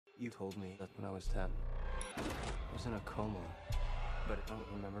You told me that when I was 10. I was in a coma, but I don't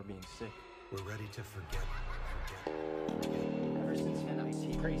remember being sick. We're ready to forget. Ever since then, I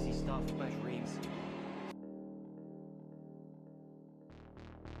see crazy stuff in my dreams.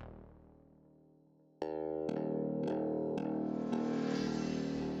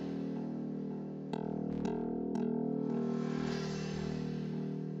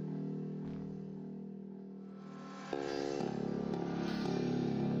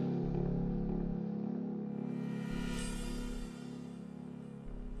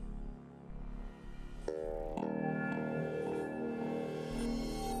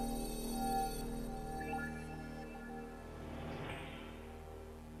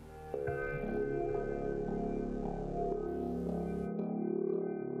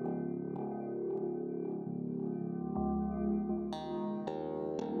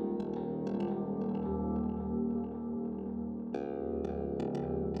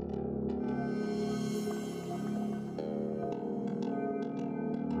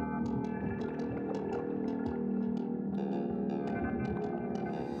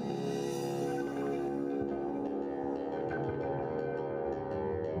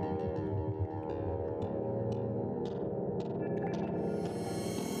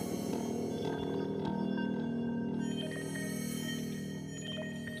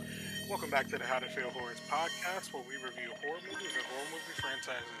 Welcome back to the How to Feel Horrors podcast, where we review horror movies and horror movie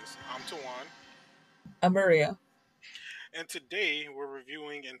franchises. I'm Tawan, I'm Maria. and today we're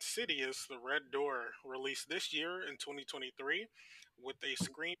reviewing Insidious: The Red Door, released this year in 2023, with a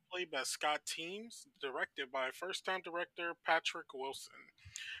screenplay by Scott Teems, directed by first-time director Patrick Wilson.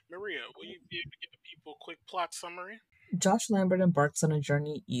 Maria, will you be able to give the people a quick plot summary? Josh Lambert embarks on a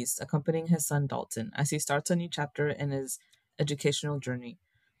journey east, accompanying his son Dalton as he starts a new chapter in his educational journey.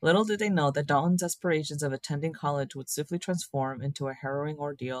 Little did they know that Dalton's aspirations of attending college would swiftly transform into a harrowing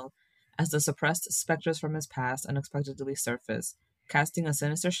ordeal as the suppressed specters from his past unexpectedly surface, casting a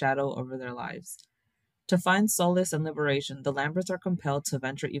sinister shadow over their lives. To find solace and liberation, the Lamberts are compelled to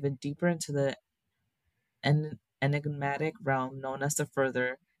venture even deeper into the enigmatic realm known as the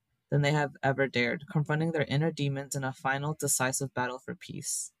Further than they have ever dared, confronting their inner demons in a final, decisive battle for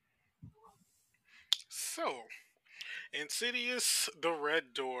peace. So, Insidious: The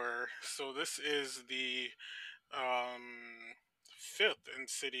Red Door. So this is the fifth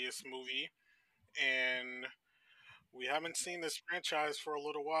Insidious movie, and we haven't seen this franchise for a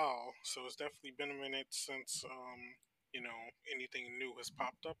little while, so it's definitely been a minute since anything new has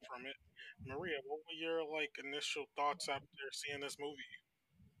popped up from it. Maria, what were your initial thoughts after seeing this movie?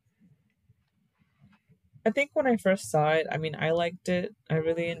 I think when I first saw it, I liked it. I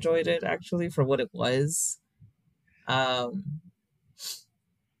really enjoyed it actually for what it was. Um,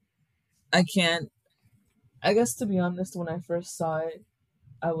 I can't, I guess to be honest, when I first saw it,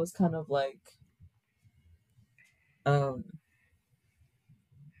 I was kind of like, um,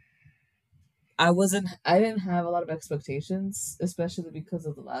 I didn't have a lot of expectations, especially because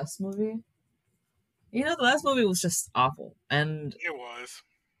of the last movie. The last movie was just awful. And It was.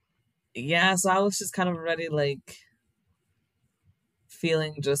 yeah, so I was just kind of already like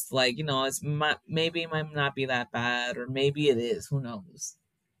feeling just like, maybe it might not be that bad, or maybe it is, who knows.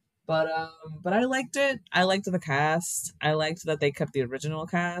 But I liked it. I liked the cast. I liked that they kept the original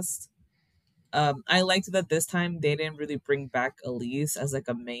cast. I liked that this time they didn't really bring back Elise as like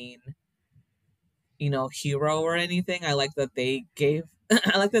a main, hero or anything. I like that they gave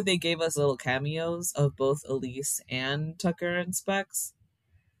I like that they gave us little cameos of both Elise and Tucker and Specs,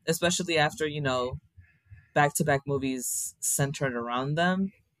 especially after, back to back movies centered around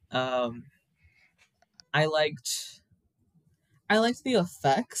them. Um I liked I liked the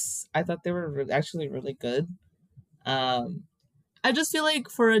effects. I thought they were actually really good. Um I just feel like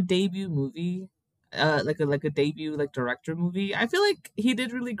for a debut movie, like a debut like director movie, I feel like he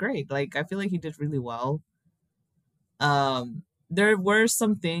did really great. Like I feel like he did really well. There were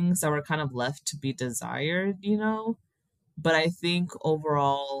some things that were kind of left to be desired, but I think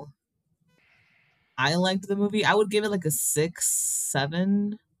overall I liked the movie. I would give it like a 6,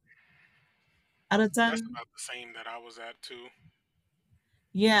 7 out of That's 10. about the same that I was at too.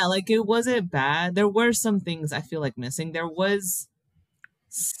 Yeah, like it wasn't bad. There were some things I feel like missing. There was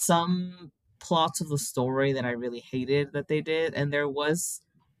some plots of the story that I really hated that they did, and there was,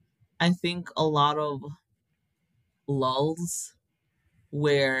 I think, a lot of lulls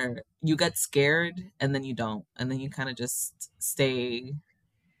where you get scared and then you don't, and then you kind of just stay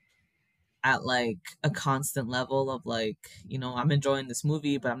at like a constant level of like, I'm enjoying this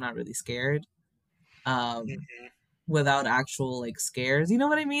movie, but I'm not really scared. Um, Hmm. without actual like scares. You know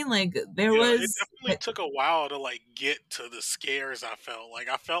what I mean? Like there Yeah, it was definitely took a while to like get to the scares. I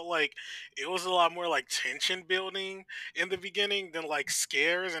felt like it was a lot more like tension building in the beginning than like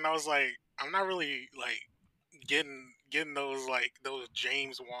scares, and I was like, I'm not really like getting those like those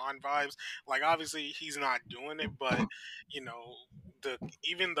James Wan vibes. Like obviously he's not doing it, but you know the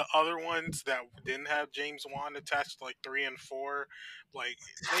even the other ones that didn't have James Wan attached, like 3 and 4, like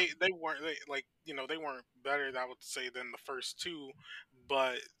they weren't like they weren't better, I would say, than the first two,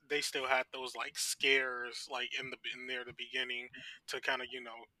 but they still had those like scares like in there the beginning to kind of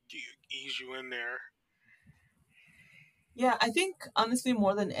ease you in there. yeah, I think honestly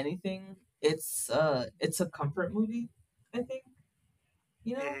more than anything, it's a comfort movie, I think,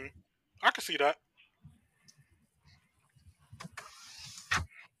 you know? Hmm. I can see that,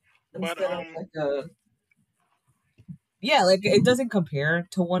 but Instead of like a yeah, like it doesn't compare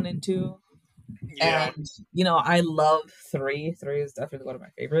to one and two. yeah. And I love three. Three is definitely one of my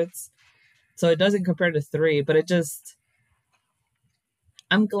favorites. So it doesn't compare to three, but it just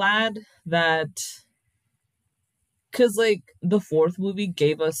I'm glad that because like the fourth movie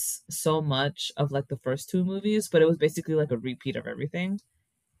gave us so much of like the first two movies, but it was basically like a repeat of everything.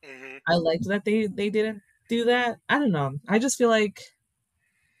 Hmm. I liked that they didn't do that. I don't know. I just feel like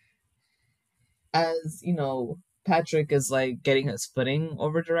as Patrick is like getting his footing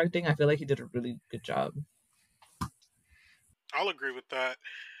over directing, I feel like he did a really good job. I'll agree with that.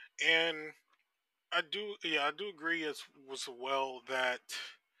 And I do agree as well that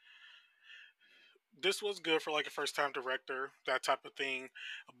this was good for like a first time director, that type of thing.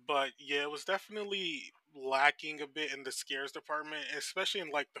 But yeah, it was definitely lacking a bit in the scares department, especially in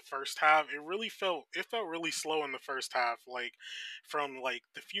like the first half. It felt really slow in the first half, like from like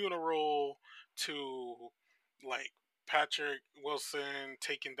the funeral to like Patrick Wilson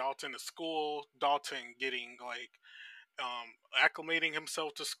taking Dalton to school, Dalton getting like acclimating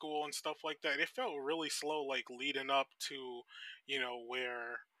himself to school and stuff like that. It felt really slow, like leading up to,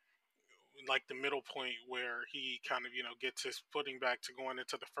 where like the middle point where he kind of gets his footing back to going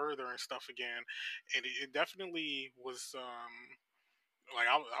into the further and stuff again, and it definitely was like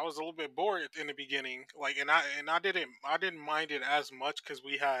I was a little bit bored in the beginning, like, and I didn't mind it as much because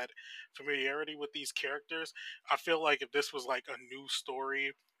we had familiarity with these characters. I feel like if this was like a new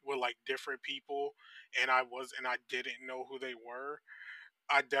story with like different people, and I didn't know who they were,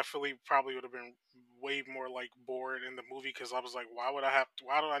 I definitely probably would have been way more like bored in the movie because I was like, why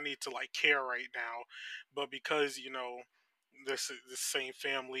do I need to like care right now? But because this is the same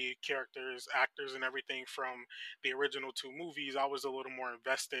family, characters, actors, and everything from the original two movies, I was a little more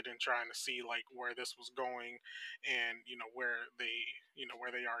invested in trying to see like where this was going, and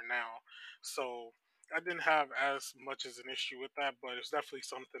where they are now. So I didn't have as much as an issue with that, but it's definitely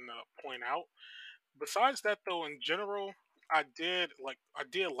something to point out. Besides that, though, in general, I did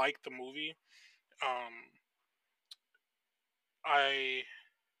like the movie. Um, I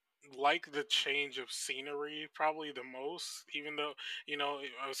like the change of scenery probably the most, even though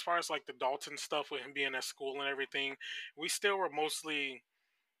as far as like the Dalton stuff with him being at school and everything, we still were mostly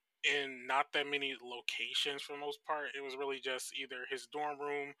in not that many locations for the most part. It was really just either his dorm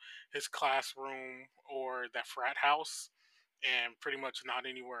room, his classroom, or that frat house, and pretty much not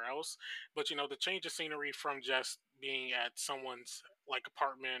anywhere else. But the change of scenery from just being at someone's like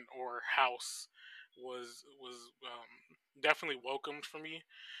apartment or house was definitely welcomed for me.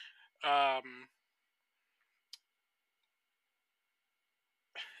 Um,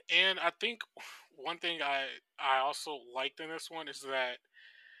 and I think one thing I also liked in this one is that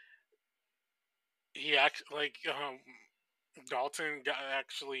he act like Dalton got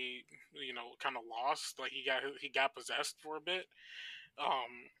actually kind of lost, like he got possessed for a bit.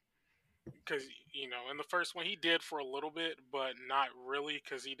 Because in the first one he did for a little bit, but not really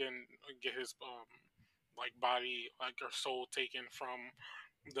because he didn't get his like body like or soul taken from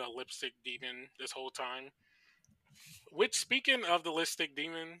the lipstick demon this whole time. Which, speaking of the lipstick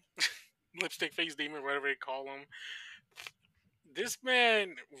demon, lipstick face demon, whatever they call him, this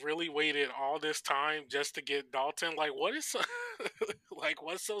man really waited all this time just to get Dalton. Like, what is like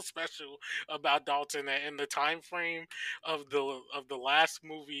what's so special about Dalton that in the time frame of the last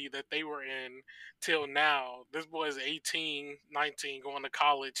movie that they were in till now, this boy is 18, 19, going to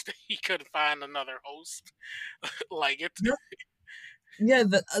college. He couldn't find another host. Like it's Yeah,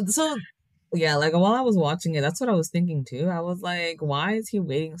 so yeah, like while I was watching it, that's what I was thinking too. I was like, why is he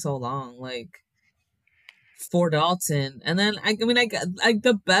waiting so long? Like for Dalton. And then I mean like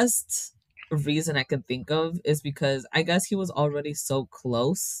the best reason I can think of is because I guess he was already so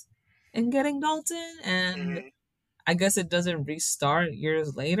close in getting Dalton, and mhm. I guess it doesn't restart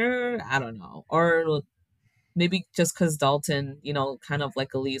years later. I don't know. Or maybe just because Dalton, kind of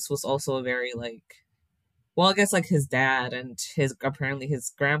like Elise, was also a very like, well, I guess like his dad and his apparently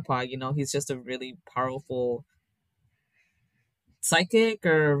his grandpa, he's just a really powerful psychic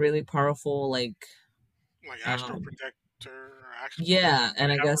or a really powerful like, like astral um projector or astral projector, yeah,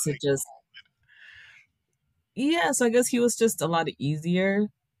 and I whatever guess they it just, call yeah, so I guess he was just a lot easier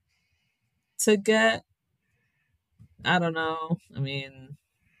to get. I don't know. I mean,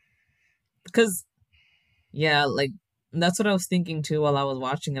 because yeah, like that's what I was thinking too while I was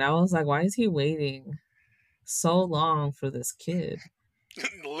watching it. I was like, why is he waiting so long for this kid?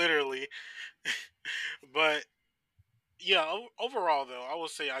 it. Literally. But yeah, overall though, I will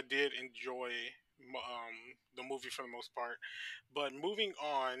say I did enjoy the movie for the most part. But moving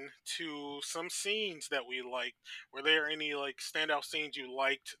on to some scenes that we liked, were there any like standout scenes you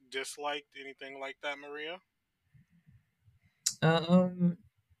liked, disliked, anything like that, Maria? Um,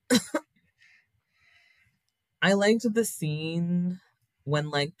 I liked the scene when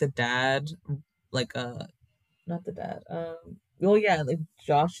like the dad, like not the dad, well yeah, like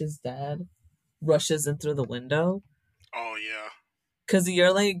Josh's dad rushes in through the window Oh yeah. because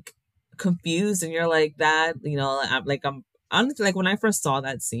you're like confused and you're like that, I'm honestly like when I first saw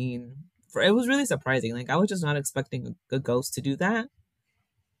that scene, it was really surprising. Like I was just not expecting a ghost to do that.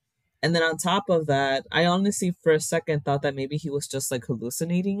 And then on top of that, I honestly for a second thought that maybe he was just like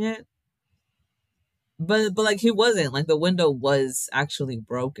hallucinating it. But like he wasn't. Like the window was actually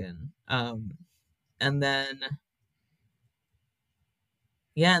broken. And then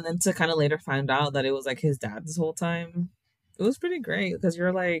yeah, and then to kind of later find out that it was like his dad this whole time. It was pretty great because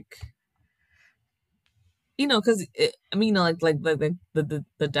you're like, because I mean,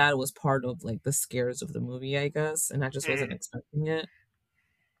 the dad was part of like the scares of the movie, I guess, and I just wasn't Mhm. expecting it.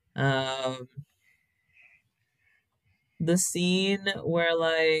 Um, the scene where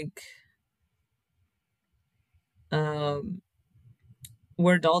like um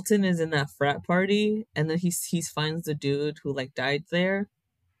where Dalton is in that frat party and then he finds the dude who like died there.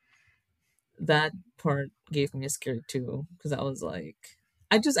 That part gave me a scare too because I was like,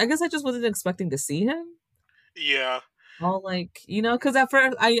 I guess I just wasn't expecting to see him. Yeah. All like because at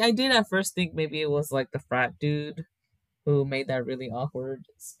first I did at first think maybe it was like the frat dude who made that really awkward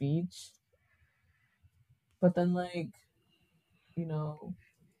speech, but then like you know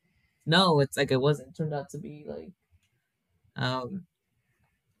no, it's like it wasn't. It turned out to be like um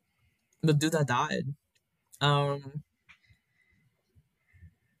the dude that died. Um,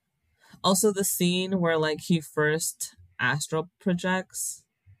 Also, the scene where like he first astral projects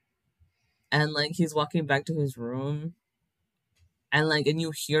and like he's walking back to his room and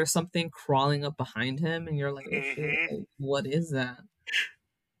you hear something crawling up behind him and you're like, oh shit, Mhm. like what is that?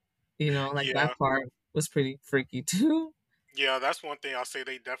 Like that Yeah. part was pretty freaky too. Yeah, that's one thing I'll say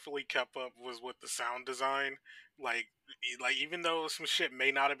they definitely kept up was with the sound design. Like, like even though some shit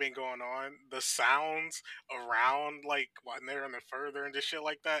may not have been going on, the sounds around, like when they're in the further and just shit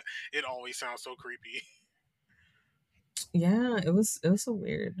like that, it always sounds so creepy. Yeah, it was so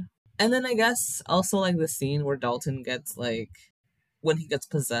weird. And then I guess also like the scene where Dalton gets like when he gets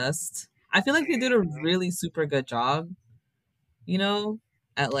possessed. I feel like they did a Mhm. really super good job, you know,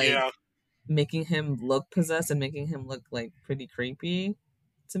 at like Yeah. making him look possessed and making him look like pretty creepy,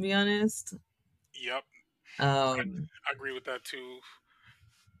 to be honest. Yep. I, Um, I agree with that too.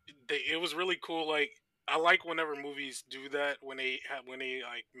 It was really cool. Like I like whenever movies do that when they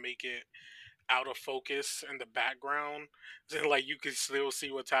like make it out of focus in the background, then like you can still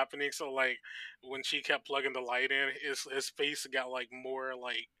see what's happening. So like when she kept plugging the light in, his face got like more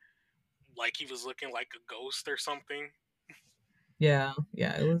like he was looking like a ghost or something. yeah,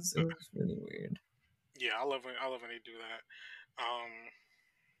 yeah, it was really weird. Yeah, I love when they do that.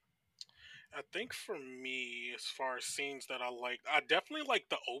 I think for me, as far as scenes that I liked, I definitely like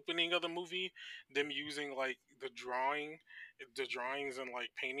the opening of the movie. Them using like the drawings and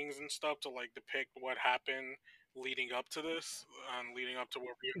like paintings and stuff to like depict what happened leading up to this and leading up to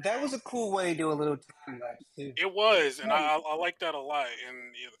where we are That now. was a cool way to do a little time lapse too. It was, and I like that a lot.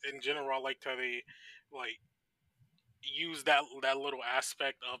 And in general, I liked how they like use that little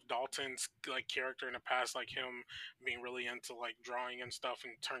aspect of Dalton's like character in the past, like him being really into like drawing and stuff,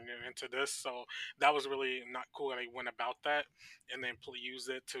 and turning it into this. So that was really not cool that they went about that, and then use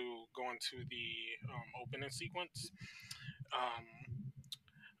it to go into the opening sequence. Um,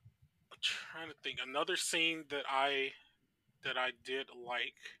 I'm trying to think another scene that I did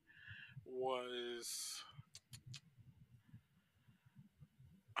like was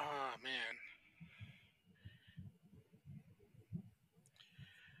man,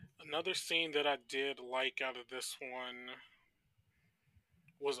 another scene that I did like out of this one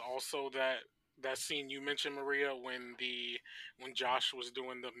was also that that scene you mentioned, Maria, when Josh was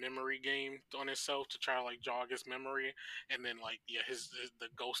doing the memory game on himself to try to like jog his memory, and then like yeah, his the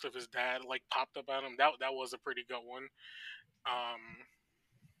ghost of his dad like popped up at him. That was a pretty good one. Um,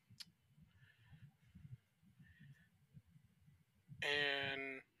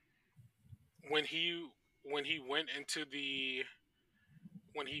 and when he when he went into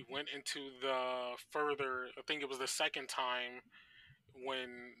the further, I think it was the second time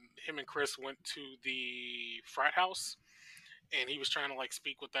when him and Chris went to the frat house and he was trying to like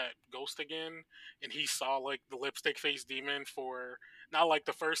speak with that ghost again, and he saw like the lipstick face demon for not like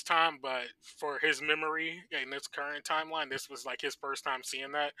the first time, but for his memory in this current timeline, this was like his first time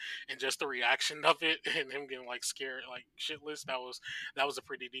seeing that, and just the reaction of it and him getting like scared like shitless. That was a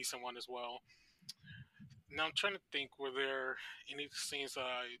pretty decent one as well. Now I'm trying to think, were there any scenes that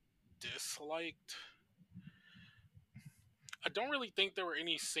I disliked? I don't really think there were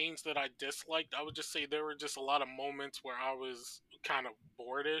any scenes that I disliked. I would just say there were just a lot of moments where I was kind of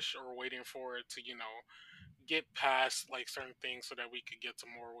boordish or waiting for it to, get past like certain things so that we could get to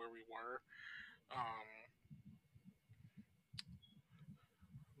more where we were. Um,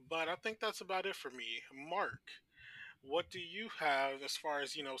 but I think that's about it for me. Mark, what do you have as far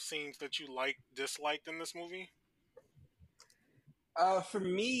as, scenes that you disliked in this movie? For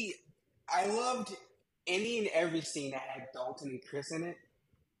me, I loved any and every scene that had Dalton and Chris in it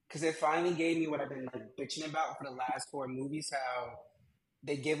because it finally gave me what I've been like bitching about for the last four movies. How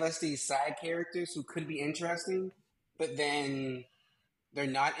they give us these side characters who could be interesting, but then they're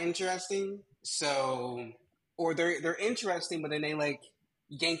not interesting. So, or they're interesting, but then they like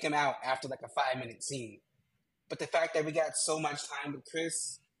yank them out after like a 5 minute scene. But the fact that we got so much time with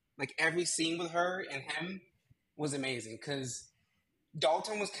Chris, like every scene with her and him was amazing because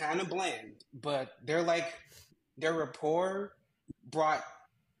Dalton was kind of bland, but their rapport brought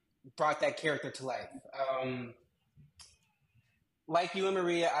brought that character to life. Like you and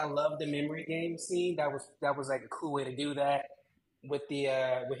Maria, I love the memory game scene. That was like a cool way to do that with the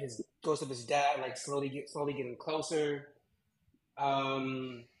with his ghost of his dad, like slowly getting closer.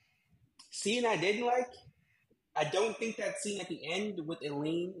 Um, Scene I didn't like. I don't think that scene at the end with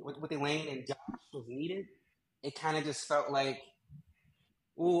Elaine and Josh was needed. It kind of just felt like,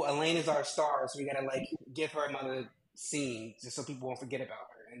 ooh, Elaine is our star, so we gotta like give her another scene just so people won't forget about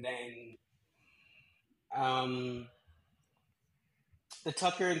her. And then um, the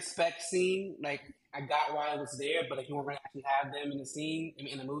Tucker and Speck scene, like I got why it was there, but if you weren't gonna actually have them in the scene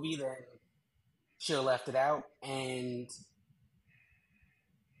in the movie, then should have left it out. And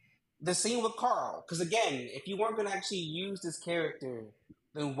the scene with Carl, because again, if you weren't gonna actually use this character,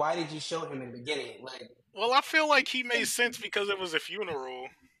 then why did you show him in the beginning? Like, Well, I feel like he made sense because it was a funeral.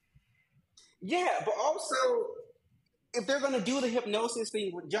 yeah, but also if they're gonna do the hypnosis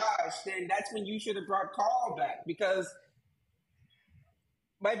thing with Josh, then that's when you should have brought Carl back. Because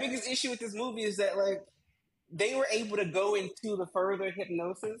my biggest issue with this movie is that like they were able to go into the further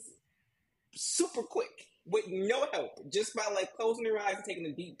hypnosis super quick with no help, just by like closing their eyes and taking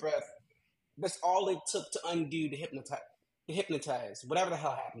a deep breath. That's all it took to undo the hypnotize, whatever the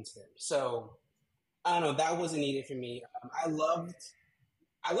hell happened to them. So I don't know. That wasn't needed for me. I loved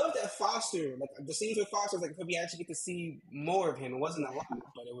that Foster, like the scenes with Foster, like we actually get to see more of him. It wasn't a lot,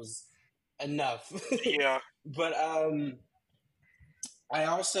 but it was enough. Yeah. But I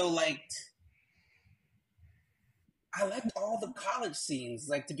also liked all the college scenes.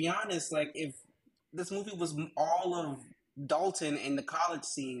 Like to be honest, like if this movie was all of Dalton in the college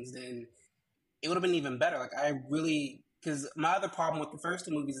scenes, then it would have been even better. Like I really, because my other problem with the first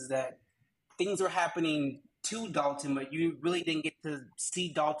two movies is that things were happening to Dalton, but you really didn't get to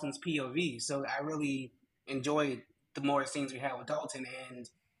see Dalton's POV. So I really enjoyed the more scenes we had with Dalton. And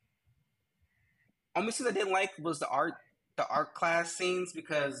only thing I didn't like was the art class scenes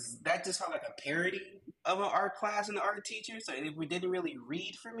because that just felt like a parody of an art class and the art teacher. So it didn't really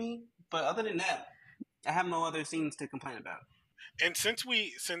read for me. But other than that, I have no other scenes to complain about. And since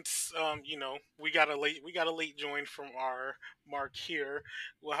we got a late join from our Mark here.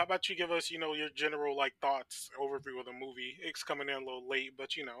 Well, how about you give us your general like thoughts overview of the movie? It's coming in a little late, but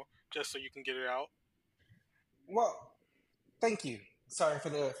just so you can get it out. Well, thank you. Sorry for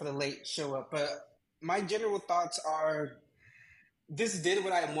the late show up, but my general thoughts are this did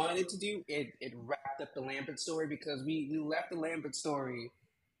what I wanted it to do. It wrapped up the Lambert story because we left the Lambert story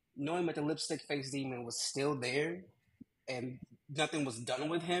knowing that the lipstick face demon was still there and nothing was done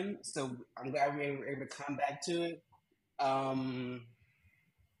with him. So I'm glad we were able to come back to it. Um,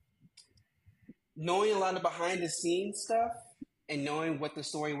 Knowing a lot of behind the scenes stuff and knowing what the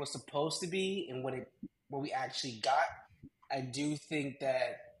story was supposed to be and what we actually got, I do think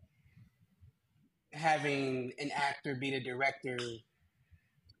that having an actor be the director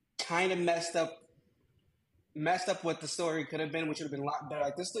kind of messed up what the story could have been, which would have been a lot better.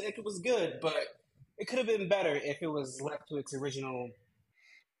 Like this, it was good, but it could have been better if it was left to its original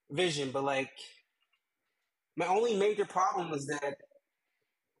vision. But like, my only major problem was that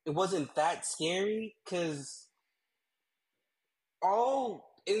it wasn't that scary because all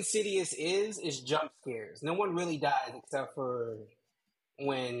Insidious is jump scares. No one really dies except for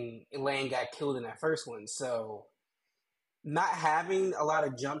when Elaine got killed in that first one. So not having a lot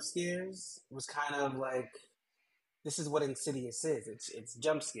of jump scares was kind of like this is what Insidious is. It's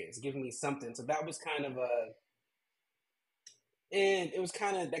jump scares. Give me something. So that was kind of a and it was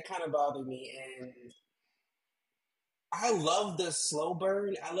kind of that kind of bothered me. And I love the slow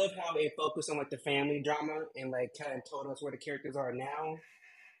burn. I love how it focused on like the family drama and like kind of told us where the characters are now.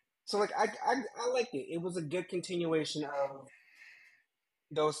 So like I liked it. It was a good continuation of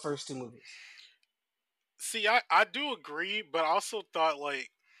those first two movies. See, I do agree, but I also thought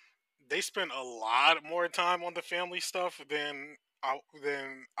like they spent a lot more time on the family stuff than I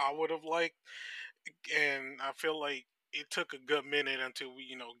would have liked, and I feel like it took a good minute until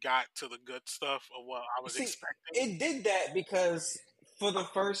we got to the good stuff of what I was See, expecting. it did that because for the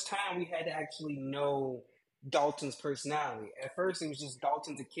first time we had to actually know Dalton's personality. At first, it was just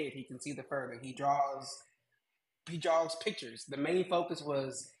Dalton's a kid. He can see the further. He draws pictures. The main focus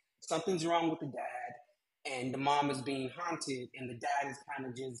was something's wrong with the dad, and the mom is being haunted, and the dad is kind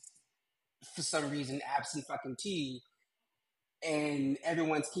of just for some reason absent fucking tea, and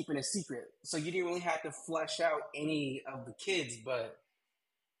everyone's keeping a secret. So you didn't really have to flesh out any of the kids, but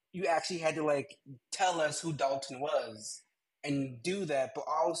you actually had to like tell us who Dalton was and do that, but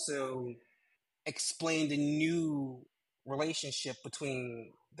also explain the new relationship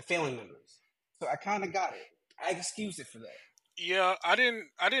between the family members. So I kind of got it. I excused it for that. Yeah, I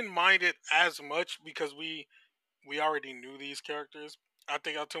didn't mind it as much because we already knew these characters. I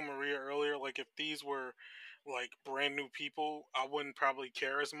think I told Maria earlier, like if these were like brand new people, I wouldn't probably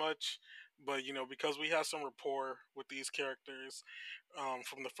care as much. But because we have some rapport with these characters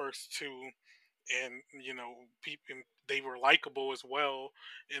from the first two, and people they were likable as well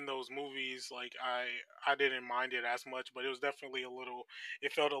in those movies. Like I didn't mind it as much, but it was definitely a little.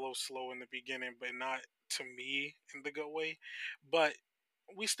 It felt a little slow in the beginning, but not to me in the good way. But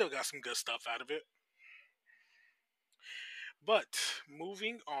we still got some good stuff out of it. But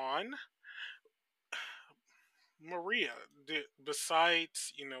moving on, Maria,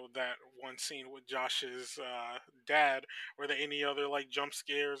 besides that one scene with Josh's dad, were there any other like jump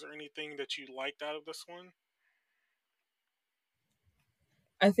scares or anything that you liked out of this one?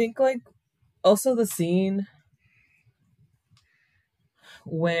 I think like also the scene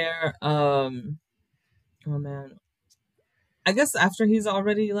where oh man, I guess after he's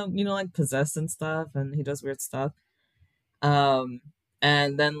already like like possessed and stuff and he does weird stuff. Um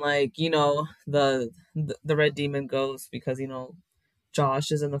and then like the red demon goes because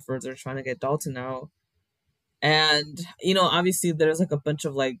Josh is in the further trying to get Dalton out. And obviously there's like a bunch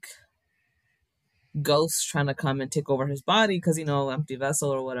of like ghosts trying to come and take over his body because empty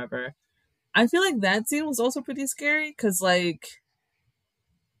vessel or whatever. I feel like that scene was also pretty scary because like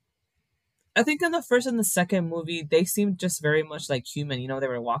I think in the first and the second movie they seemed just very much like human. They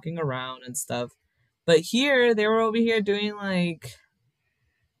were walking around and stuff. But here they were over here doing like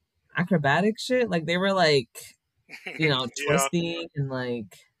acrobatic shit. Like they were like Yeah, twisting and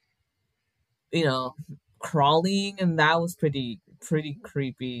like you know crawling, and that was pretty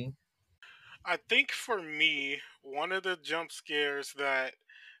creepy. I think for me, one of the jump scares that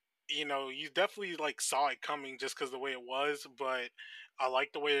you definitely like saw it coming just because the way it was, but I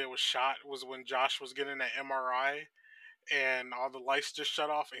like the way it was shot was when Josh was getting that MRI and all the lights just shut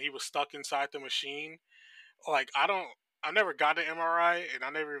off and he was stuck inside the machine. Like I never got an MRI and I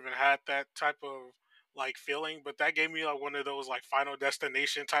never even had that type of like feeling, but that gave me like one of those like Final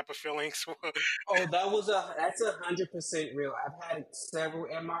Destination type of feelings. Oh, that's 100% real. I've had several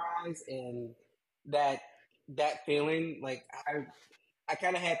MRIs, and that that feeling, like I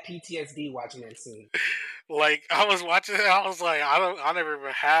kind of had PTSD watching that scene. Like I was watching it, I was like, I never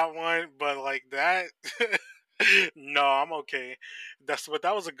even had one, but like that, no, I'm okay. But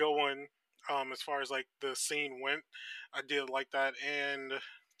that was a good one. As far as like the scene went, I did like that, and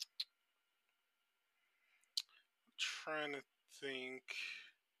trying to think,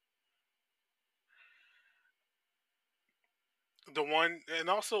 the one, and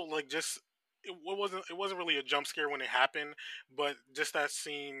also like just it wasn't really a jump scare when it happened, but just that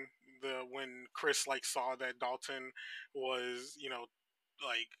scene, the when Chris like saw that Dalton was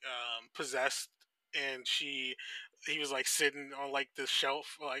like possessed and he was like sitting on like the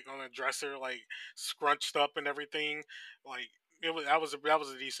shelf, like on a dresser, like scrunched up and everything. Like that was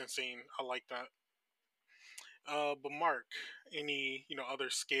a decent scene. I like that. But Mark, any other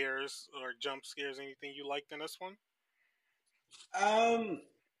scares or jump scares? Anything you liked in this one? Um,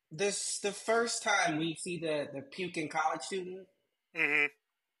 this the first time we see the puking college student Hmm.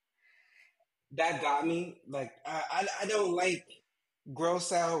 that got me. Like I don't like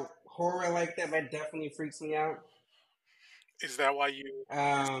gross out horror like that. That definitely freaks me out. Is that why you?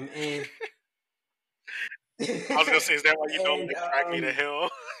 And I was gonna say, is that why you don't and like Drag Me to Hell?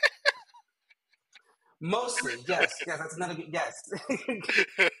 mostly yes, yes, that's another yes.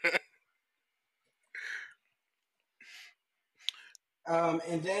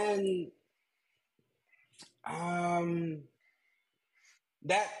 And then um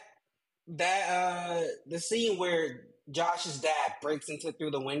that the scene where Josh's dad breaks into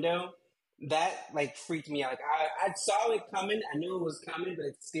through the window, that like freaked me out. Like I saw it coming, I knew it was coming, but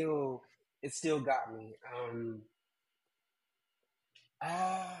it still got me.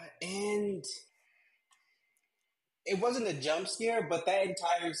 And it wasn't a jump scare, but that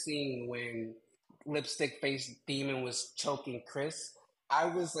entire scene when lipstick face demon was choking Chris, I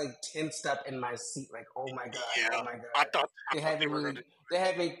was like tensed up in my seat, like oh my god, oh Yeah, my I god. thought They they were haven't gonna. they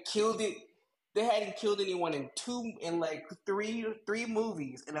haven't killed it. They hadn't killed anyone in like three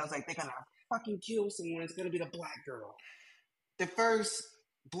movies, and I was like, they're gonna fucking kill someone. It's gonna be the black girl, the first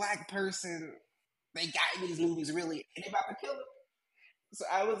black person they got in these movies. Really, and they about to kill her. So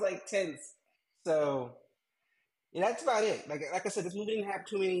I was like tense. So yeah, that's about it. Like I said, this movie didn't have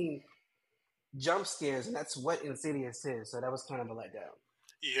too many jump scares, and that's what Insidious is. So that was kind of a letdown.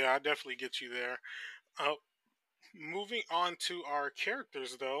 Yeah, I definitely get you there. Uh, Moving on to our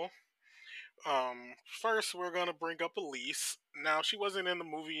characters, though. First we're gonna bring up Elise. Now she wasn't in the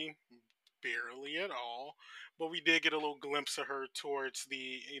movie barely at all, but we did get a little glimpse of her towards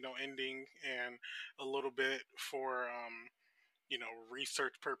the ending and a little bit for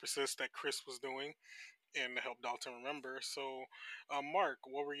research purposes that Chris was doing and to help Dalton remember. So, Mark,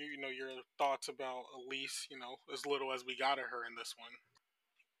 what were your thoughts about Elise? As little as we got of her in this one.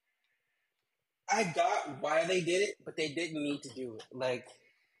 I got why they did it, but they didn't need to do it.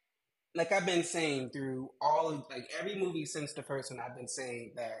 Like I've been saying through all of like every movie since the first one, I've been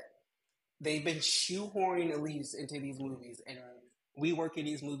saying that they've been shoehorning Elise into these movies, and we work in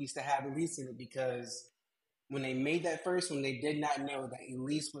these movies to have Elise in it because when they made that first one, they did not know that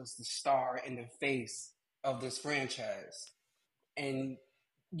Elise was the star and the face of this franchise, and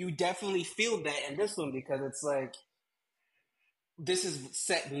you definitely feel that in this one because it's like this is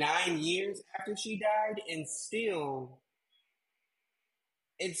set 9 years after she died, and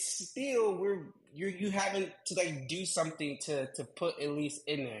it's still you haven't to like do something to put Elise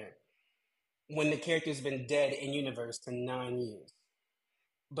in there when the character's been dead in universe for 9 years.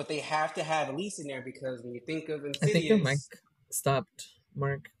 But they have to have Elise in there because when you think of I think your mic Insidious, stopped,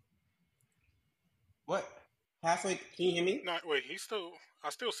 Mark. what halfway? Can you hear me? Not wait, he's still. I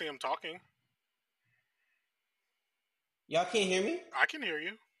still see him talking. Y'all can't hear me? I can hear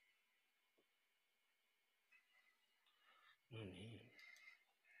you. Oh, man.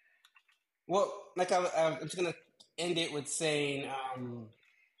 Well, I'm just gonna end it with saying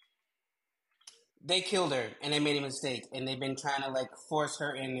they killed her and they made a mistake and they've been trying to like force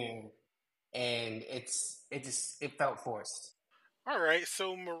her in there and it felt forced. All right,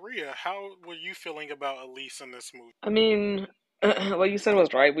 so Maria, how were you feeling about Elise in this movie? I mean, what you said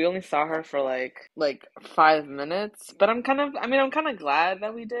was right. We only saw her for like 5 minutes, but I'm kind of glad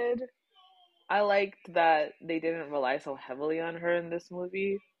that we did. I liked that they didn't rely so heavily on her in this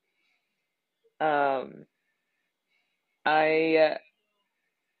movie. Um, I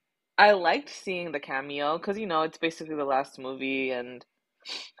I liked seeing the cameo because it's basically the last movie, and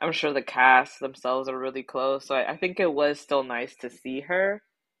I'm sure the cast themselves are really close. So I think it was still nice to see her,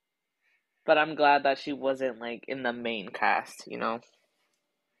 but I'm glad that she wasn't like in the main cast.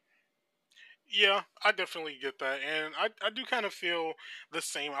 Yeah, I definitely get that, and I do kind of feel the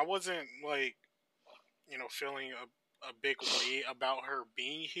same. I wasn't like feeling a big way about her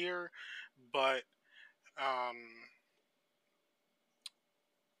being here, but um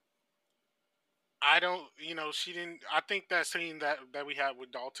I don't, she didn't. I think that scene that we had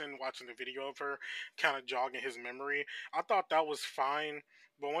with Dalton watching the video of her, kind of jogging his memory. I thought that was fine,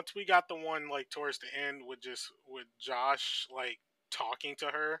 but once we got the one like towards the end with Josh like talking to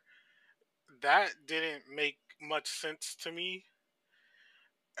her, that didn't make much sense to me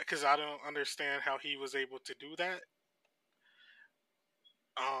because I don't understand how he was able to do that.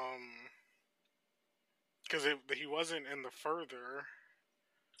 Because he wasn't in the further.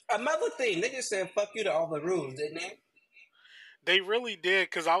 Another thing, they just said "fuck you" to all the rules, didn't they? They really did,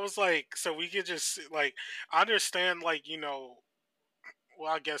 because I was like, so we could just like, I understand, like,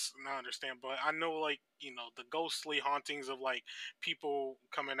 well, I guess not understand, but I know, like, the ghostly hauntings of like people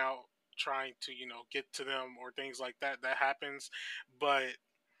coming out trying to get to them or things like that, that happens. But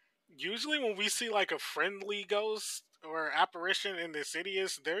usually when we see like a friendly ghost or apparition in the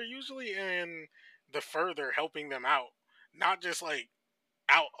Insidious, they're usually in the further helping them out, not just like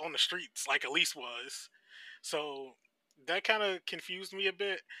out on the streets like Elise was. So that kind of confused me a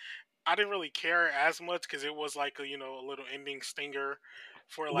bit. I didn't really care as much because it was like a little ending stinger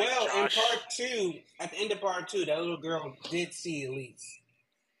for like Well, in Josh. part two, at the end of part two, that little girl did see Elise.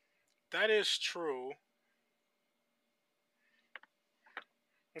 That is true.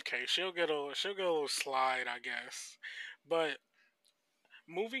 Okay, she'll get a little slide, I guess. But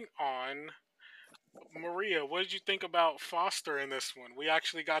moving on, Maria, what did you think about Foster in this one? We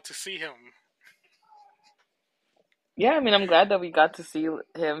actually got to see him. Yeah, I mean, I'm glad that we got to see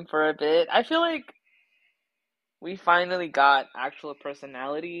him for a bit. I feel like we finally got actual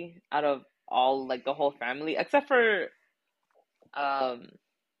personality out of all, like, the whole family, except for um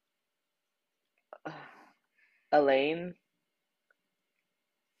Elaine,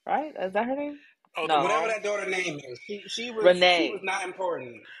 right? Is that her name? Oh, the No, Whatever mom. that daughter name is, she was Renee. not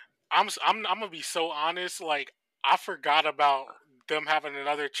important. I'm gonna be so honest. Like, I forgot about them having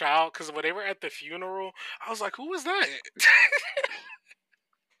another child because when they were at the funeral, I was like, "Who was that?"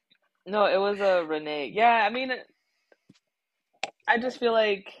 No, it was a Renee. Yeah, I mean, I just feel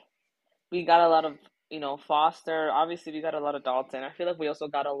like we got a lot of, Foster. Obviously, we got a lot of Dalton. I feel like we also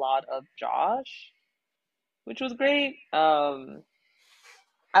got a lot of Josh, which was great.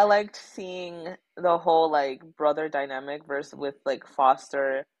 I liked seeing the whole like brother dynamic versus with like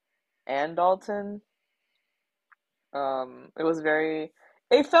Foster and Dalton. It was very.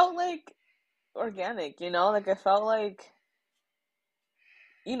 It felt like organic, Like I felt like,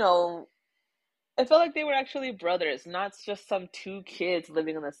 you know, it felt like they were actually brothers, not just some two kids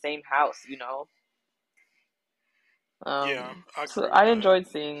living in the same house. Yeah, I So agree with I that. enjoyed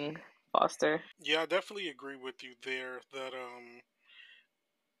seeing Foster. Yeah, I definitely agree with you there that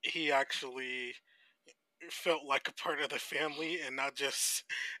he actually felt like a part of the family and not just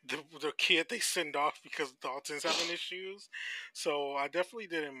the kid they send off because Dalton's having issues. So I definitely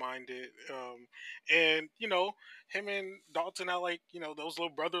didn't mind it. And him and Dalton had like those little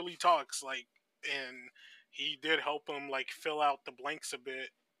brotherly talks, like, and he did help him like fill out the blanks a bit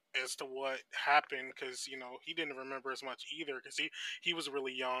as to what happened because he didn't remember as much either because he was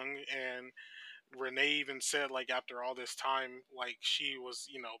really young. And Renee even said like after all this time, like she was,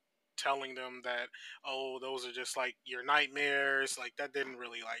 telling them that, oh, those are just like your nightmares, like that didn't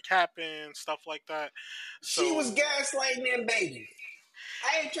really like happen, stuff like that. She was So gaslighting them babies.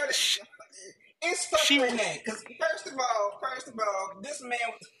 I ain't trying to. she, It's fuck she Renee. Because first of all, this man.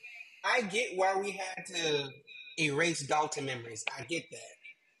 I get why we had to erase Dalton memories. I get that.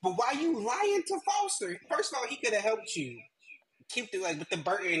 But why you lying to Foster? First of all, he could have helped you keep the like with the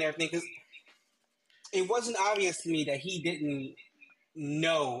Burton and everything because it wasn't obvious to me that he didn't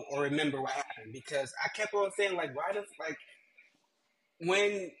know or remember what happened because I kept on saying like why the like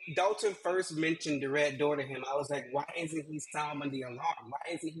when Dalton first mentioned the red door to him, I was like, why isn't he sounding the alarm? Why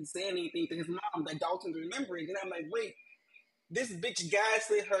isn't he saying anything to his mom that Dalton's remembering? And I'm like, wait, this bitch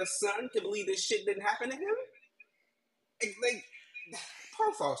gaslit her son to believe this shit didn't happen to him? Like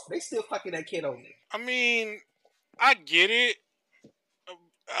poor folks, they still fucking that kid over. I mean, I get it.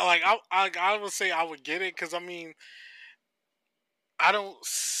 Like I would say I would get it because I mean I don't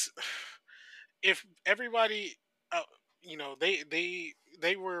if everybody, uh,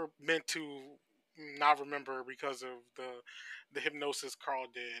 they were meant to not remember because of the hypnosis Carl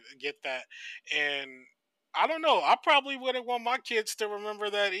did. Get that, and I don't know. I probably wouldn't want my kids to remember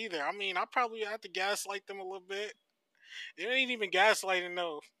that either. I mean, I probably have to gaslight them a little bit. It ain't even gaslighting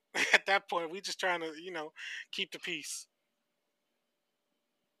though. At that point, we just trying to keep the peace.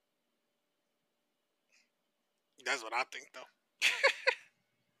 That's what I think though.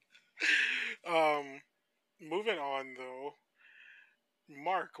 Moving on though.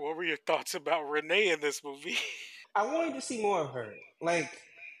 Mark, what were your thoughts about Renee in this movie? I wanted to see more of her. Like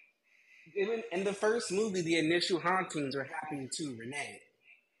even in the first movie, the initial hauntings were happening to Renee.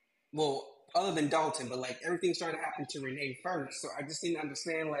 Well, other than Dalton, but like everything started happening to Renee first. So I just didn't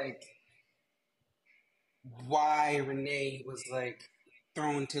understand like why Renee was like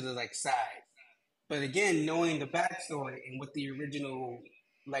thrown to the like side. But again, knowing the backstory and what the original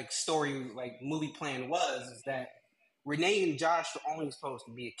like story like movie plan was, is that Renee and Josh were only supposed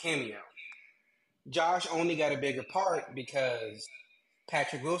to be a cameo. Josh only got a bigger part because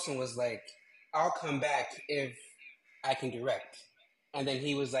Patrick Wilson was like, "I'll come back if I can direct," and then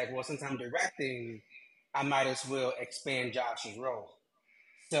he was like, "Well, since I'm directing, I might as well expand Josh's role."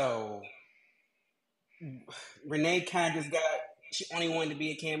 So Renee kind of just got. She only wanted to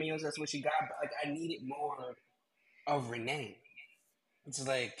be a cameo. So that's what she got. But like, I needed more of Renee. It's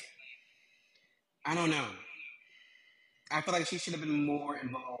like I don't know. I feel like she should have been more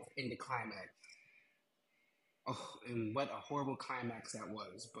involved in the climax. Oh, and what a horrible climax that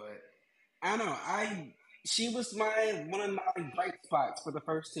was. But I don't know. She was my one of my bright spots for the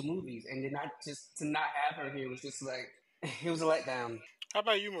first two movies, and then I just to not have her here was just like it was a letdown. How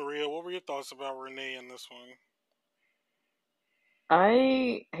about you, Maria? What were your thoughts about Renee in this one?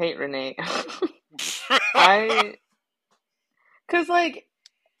 I hate Renee. I, cause like,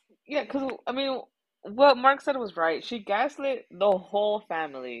 yeah, cause I mean, what Mark said was right. She gaslit the whole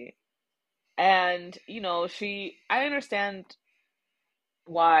family, and I understand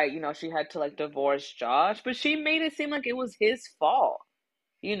why she had to like divorce Josh, but she made it seem like it was his fault.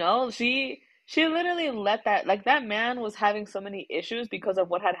 She literally let that man was having so many issues because of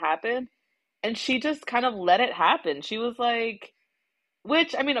what had happened, and she just kind of let it happen. She was like,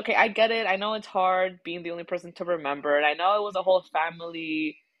 which I mean, okay, I get it. I know it's hard being the only person to remember it. I know it was a whole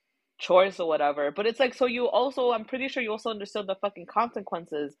family choice or whatever, but it's like, so you also, I'm pretty sure you also understood the fucking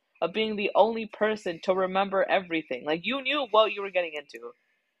consequences of being the only person to remember everything. Like you knew what you were getting into.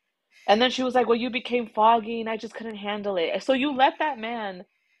 And then she was like, well, you became foggy and I just couldn't handle it. So you let that man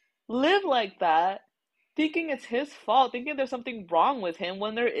live like that, thinking it's his fault, thinking there's something wrong with him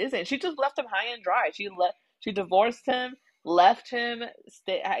when there isn't. She just left him high and dry. She divorced him, left him,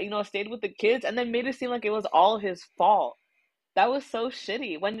 stayed with the kids, and then made it seem like it was all his fault. That was so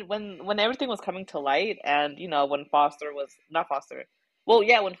shitty. When everything was coming to light, and when Foster was not Foster, well,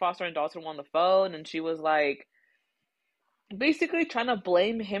 yeah, when Foster and Dalton were on the phone, and she was like basically trying to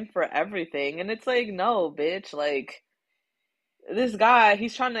blame him for everything, and it's like, no, bitch, like this guy,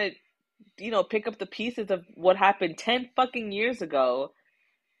 he's trying to pick up the pieces of what happened 10 fucking years ago.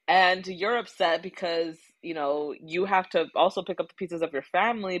 And you're upset because, you have to also pick up the pieces of your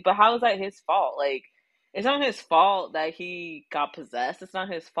family. But how is that his fault? Like, it's not his fault that he got possessed. It's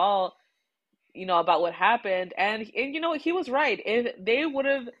not his fault, about what happened. And he was right.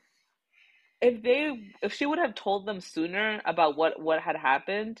 If she would have told them sooner about what had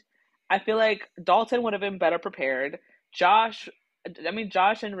happened, I feel like Dalton would have been better prepared. Josh, I mean,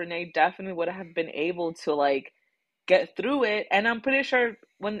 Josh and Renee definitely would have been able to like get through it. And I'm pretty sure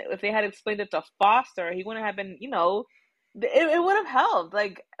if they had explained it to Foster, he wouldn't have been, it would have helped.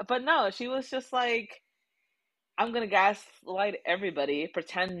 Like, but no, she was just like, I'm gonna gaslight everybody,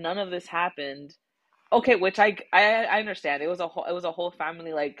 pretend none of this happened. Okay, which I understand. It was a whole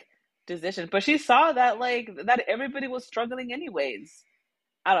family like decision, but she saw that that everybody was struggling anyways.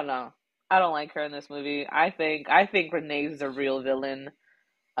 I don't know. I don't like her in this movie. I think Renee's the real villain.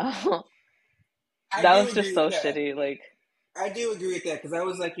 That I do was agree just with so that. shitty. Like, I do agree with that because I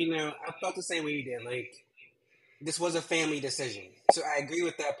was like, I felt the same way you did. Like, this was a family decision, so I agree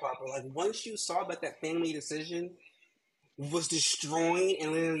with that part. But like, once you saw that family decision was destroying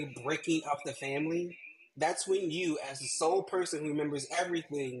and literally breaking up the family, that's when you, as the sole person who remembers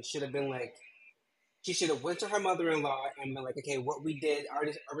everything, should have been like, she should have went to her mother-in-law and been like, okay, what we did, our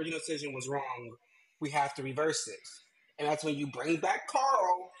original decision was wrong. We have to reverse this. And that's when you bring back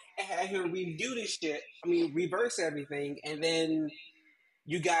Carl and have him redo this shit. I mean, reverse everything, and then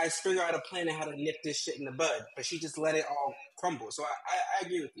you guys figure out a plan on how to nip this shit in the bud. But she just let it all crumble. So I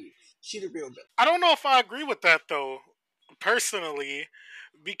agree with you. She the real villain. I don't know if I agree with that though, personally,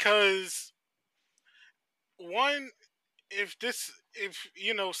 because one, if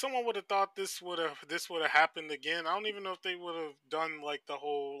someone would have thought this would have happened again, I don't even know if they would have done like the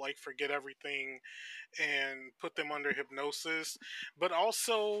whole like forget everything and put them under hypnosis. But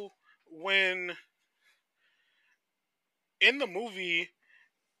also, when in the movie,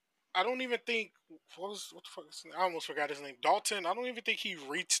 I don't even think what the fuck is his name? I almost forgot his name. Dalton. I don't even think he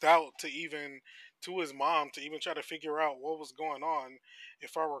reached out to his mom to even try to figure out what was going on,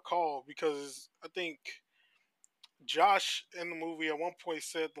 if I recall, because I think Josh in the movie at one point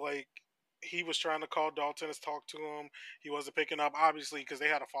said like he was trying to call Dalton to talk to him. He wasn't picking up, obviously, because they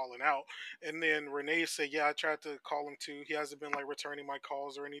had a falling out. And then Renee said, "Yeah, I tried to call him too. He hasn't been like returning my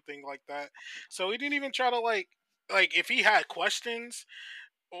calls or anything like that." So he didn't even try to like if he had questions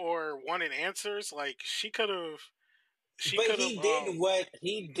or wanted answers, like she But could have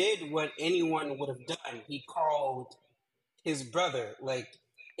he did what anyone would have done. He called his brother. Like,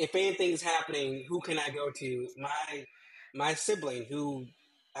 if anything's happening, who can I go to? My sibling who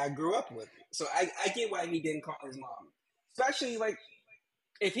I grew up with. So I get why he didn't call his mom. Especially like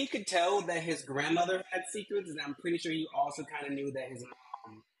if he could tell that his grandmother had secrets, then I'm pretty sure he also kind of knew that his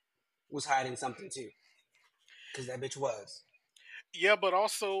mom was hiding something too, because that bitch was. Yeah, but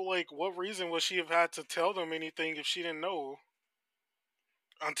also, like, what reason would she have had to tell them anything if she didn't know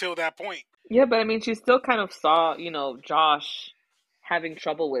until that point? Yeah, but I mean, she still kind of saw, Josh having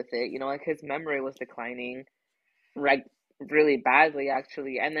trouble with it. Like his memory was declining, like really badly,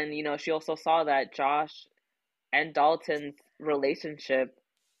 actually. And then, she also saw that Josh and Dalton's relationship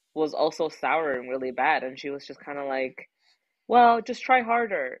was also sour and really bad. And she was just kind of like, well, just try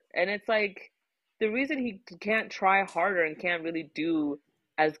harder. And it's like the reason he can't try harder and can't really do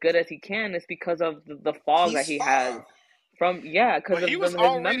as good as he can is because of the fog that He's he has far. from, yeah, because But he of was his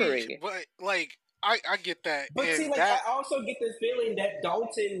already, memory. but like, I get that, But see, and like, that I also get this feeling that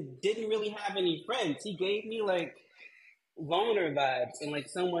Dalton didn't really have any friends. He gave me like loner vibes and like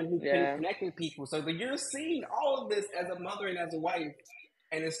someone who couldn't Yeah. connect with people. So that you're seeing all of this as a mother and as a wife,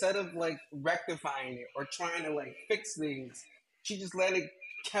 and instead of like rectifying it or trying to like fix things, she just let it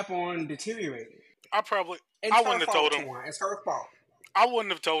kept on deteriorating. I probably It's I her wouldn't have told fault, him. Twan. It's her fault. I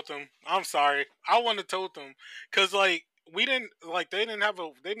wouldn't have told them. I'm sorry. I wouldn't have told them because like we didn't like they didn't have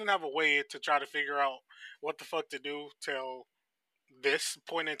a way to try to figure out what the fuck to do till this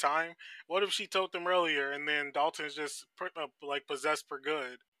point in time. What if she told them earlier and then Dalton's just like possessed for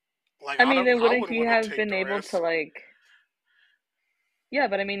good? Like I mean, then I wouldn't wouldn't he want to have take been the able to risk. like, yeah,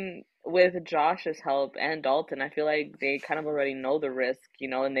 but I mean, with Josh's help and Dalton, I feel like they kind of already know the risk,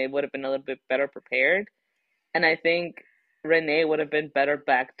 and they would have been a little bit better prepared. And I think Renee would have been better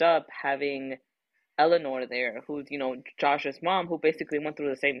backed up having Eleanor there, who's, Josh's mom, who basically went through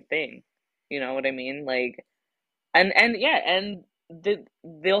the same thing. You know what I mean? Like, and yeah, and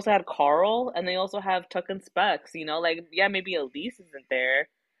they also had Carl, and they also have Tuck and Specs. Like, yeah, maybe Elise isn't there,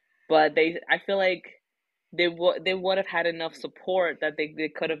 but I feel like they would have had enough support that they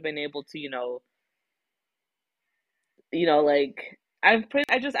could have been able to, like I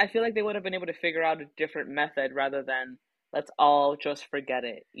feel like they would have been able to figure out a different method rather than let's all just forget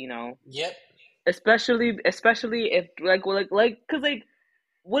it, Yep. especially if like because like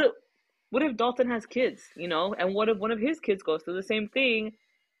what what if Dalton has kids, and what if one of his kids goes through the same thing,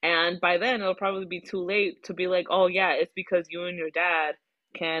 and by then it'll probably be too late to be like, oh yeah, it's because you and your dad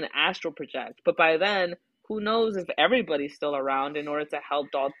can astral project, but by then who knows if everybody's still around in order to help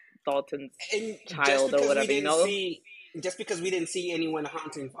Dalton's And child or whatever, just because we didn't see anyone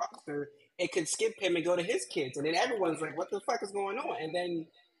haunting Foster, it could skip him and go to his kids, and then everyone's like, "What the fuck is going on?" And then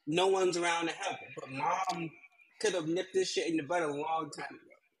no one's around to help him. But mom could have nipped this shit in the bud a long time ago.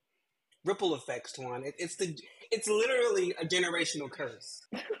 Ripple effects, Twan. It's literally a generational curse.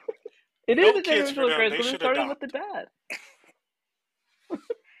 It is No a kids for generational them. curse They because it should started with adopt. the dad.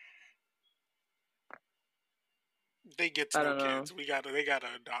 They get I no don't know. kids. They gotta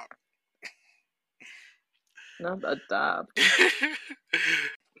adopt. Not adopt.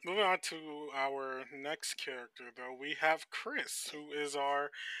 Moving on to our next character, though, we have Chris, who is our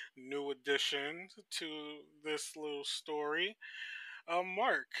new addition to this little story.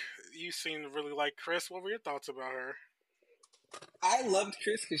 Mark, you seem to really like Chris. What were your thoughts about her? I loved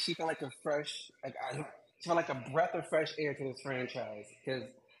Chris because she felt like a fresh, she felt like a breath of fresh air to this franchise. Because,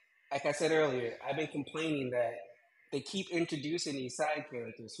 like I said earlier, I've been complaining that they keep introducing these side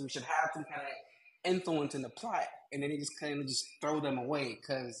characters who should have some kind of influence in the plot, and then they just kind of just throw them away.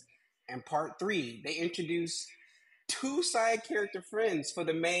 Because in part three, they introduced two side character friends for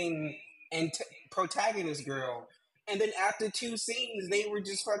the main and protagonist girl, and then after two scenes, they were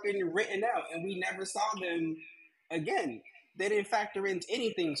just fucking written out, and we never saw them again. They didn't factor into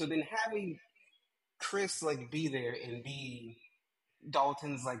anything. So then having Chris like be there and be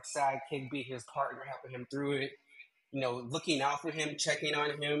Dalton's like sidekick, be his partner, helping him through it, looking out for him, checking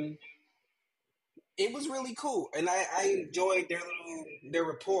on him. It was really cool, and I enjoyed their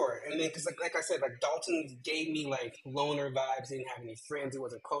rapport. And then because like I said, like Dalton gave me like loner vibes. He didn't have any friends. He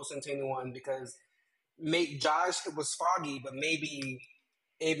wasn't close to anyone because Josh was foggy, but maybe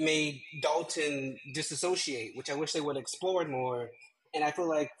it made Dalton disassociate, which I wish they would have explored more. And I feel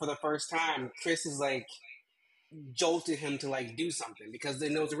like for the first time, Chris is like jolted him to like do something because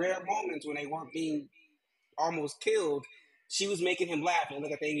in those rare moments when they weren't being almost killed, she was making him laugh and look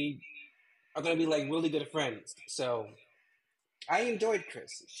like they are going to be like really good friends. So I enjoyed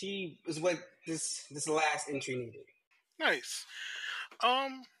Chris. She was what this last entry needed. Nice.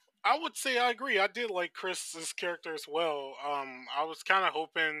 Um, I would say I agree. I did like Chris's character as well. I was kind of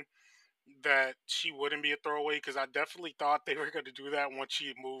hoping that she wouldn't be a throwaway because I definitely thought they were going to do that once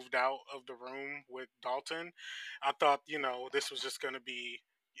she moved out of the room with Dalton. I thought, this was just going to be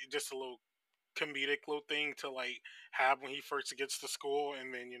just a little comedic little thing to like have when he first gets to school,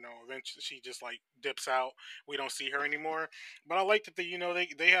 and then eventually she just like dips out. We don't see her anymore. But I like that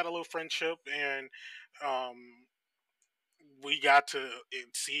they had a little friendship, and um we got to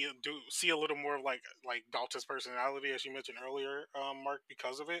see a little more of like Dalton's personality, as you mentioned earlier, Mark,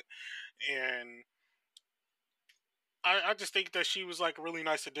 because of it. And I just think that she was like a really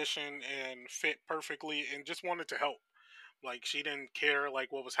nice addition and fit perfectly, and just wanted to help. Like she didn't care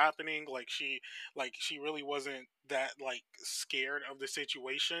like what was happening. She really wasn't that like scared of the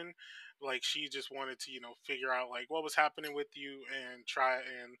situation. Like she just wanted to figure out like what was happening with you, and try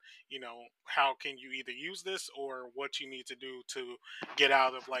and how can you either use this or what you need to do to get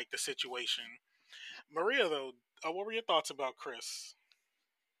out of like the situation. Maria, though, what were your thoughts about Chris?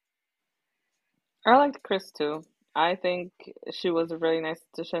 I liked Chris too. I think she was a really nice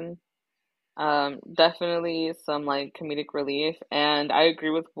addition. Definitely some like comedic relief, and I agree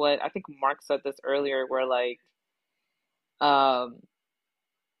with what I think Mark said this earlier, where like um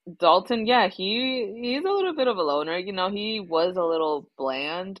Dalton, yeah, he's a little bit of a loner. He was a little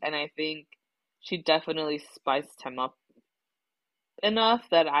bland, and I think she definitely spiced him up enough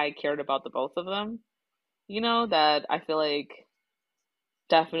that I cared about the both of them. That I feel like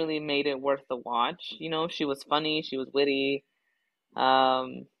definitely made it worth the watch. She was funny, she was witty.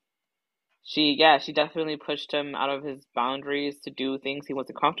 Um, she definitely pushed him out of his boundaries to do things he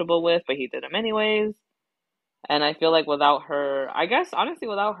wasn't comfortable with, but he did them anyways. And I feel like without her, I guess honestly,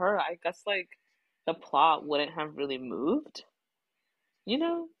 without her, I guess like the plot wouldn't have really moved. You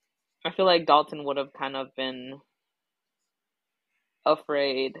know, I feel like Dalton would have kind of been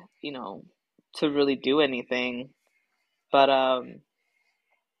afraid, to really do anything. But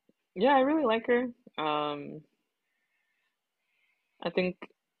yeah, I really like her. Um, I think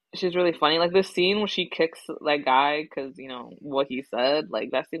she's really funny. Like this scene where she kicks that guy because what he said. Like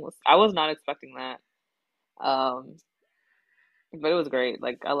that scene was, I was not expecting that. Um, but it was great.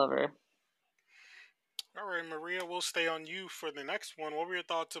 Like I love her. All right, Maria, we'll stay on you for the next one. What were your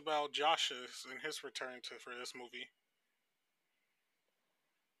thoughts about Josh's and his return to for this movie?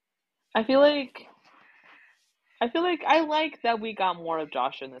 I feel like I like that we got more of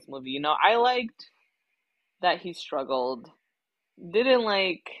Josh in this movie. I liked that he struggled. Didn't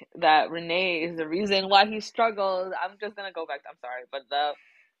like that Renee is the reason why he struggled. I'm just gonna go back. I'm sorry, but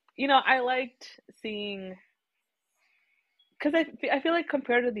I liked seeing because I feel like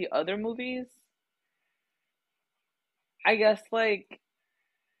compared to the other movies, I guess like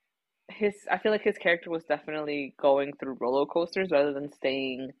I feel like his character was definitely going through roller coasters rather than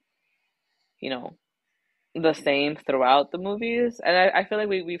staying, you know, the same throughout the movies. And I feel like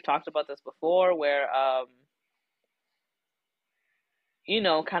we've talked about this before where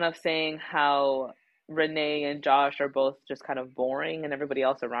kind of saying how Renee and Josh are both just kind of boring and everybody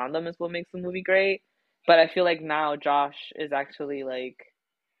else around them is what makes the movie great. But I feel like now Josh is actually like,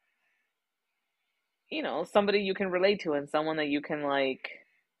 somebody you can relate to and someone that you can like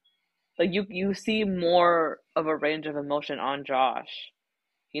you see more of a range of emotion on Josh,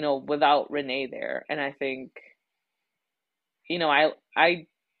 without Renee there. And I think, you know, I I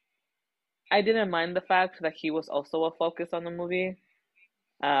I didn't mind the fact that he was also a focus on the movie.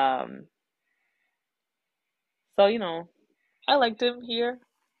 Um, so I liked him here,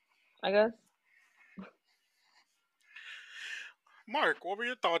 I guess. Mark, what were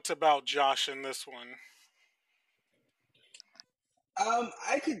your thoughts about Josh in this one?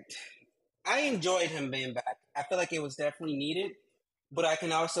 I could. I enjoyed him being back. I feel like it was definitely needed, but I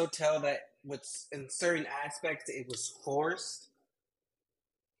can also tell that what's in certain aspects it was forced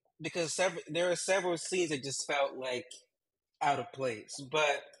because there are several scenes that just felt like out of place.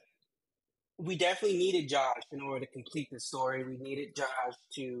 But we definitely needed Josh in order to complete the story. We needed Josh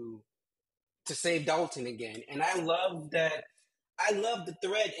to save Dalton again, and I love that. I love the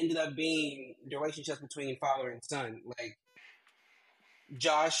thread ended up being the relationships between father and son. Like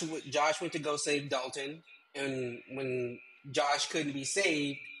Josh went to go save Dalton, and when Josh couldn't be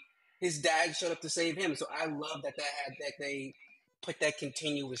saved, his dad showed up to save him. So I love that they put that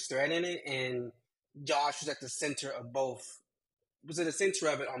continuous thread in it, and Josh was at the center of both. Was at the center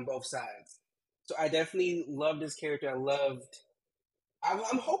of it on both sides. So I definitely loved his character. I loved.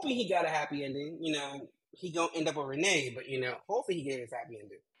 I'm hoping he got a happy ending. He gonna end up with Renee, but hopefully he gets his happy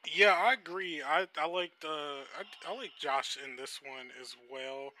ending. Yeah, I agree. I like I like Josh in this one as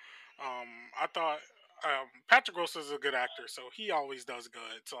well. I thought Patrick Wilson is a good actor, so he always does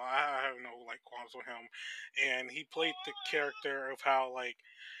good. So I have no like qualms with him, and he played the character of how like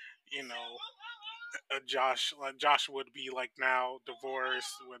you know Josh would be like now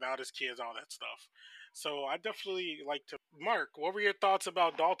divorced without his kids, all that stuff. So I definitely like to. Mark, what were your thoughts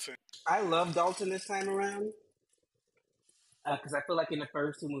about Dalton? I love Dalton this time around because I feel like in the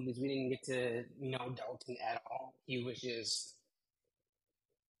first two movies we didn't get to know Dalton at all. He was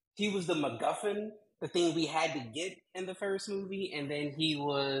the MacGuffin, the thing we had to get in the first movie, and then he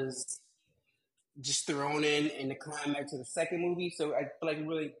was just thrown in the climax of the second movie. So I feel like we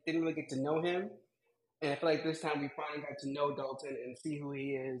really didn't really get to know him. And I feel like this time we finally got to know Dalton and see who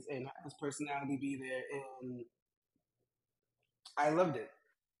he is and have his personality be there. And I loved it.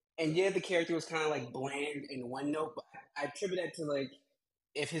 And yeah, the character was kind of like bland in one note, but I attribute that to like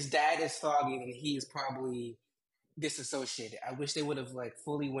if his dad is foggy, then he is probably disassociated. I wish they would have like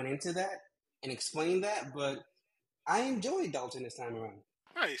fully went into that and explained that, but I enjoyed Dalton this time around.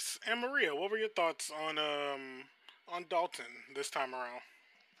 Nice. And Maria, what were your thoughts on Dalton this time around?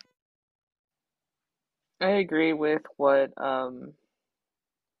 I agree with what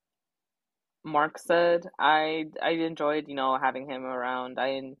Mark said. I enjoyed, having him around.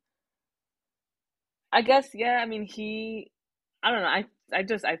 I guess, yeah, I mean, I don't know.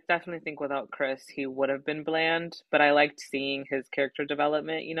 I definitely think without Chris, he would have been bland, but I liked seeing his character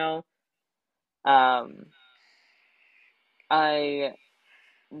development. Um I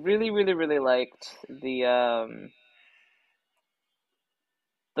really, really, really liked the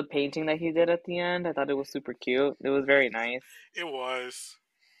painting that he did at the end. I thought it was super cute. It was very nice. It was.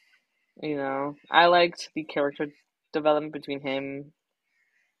 I liked the character development between him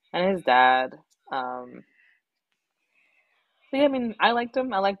and his dad. Um, but yeah, I mean, I liked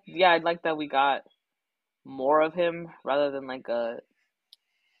him. I liked that we got more of him rather than like a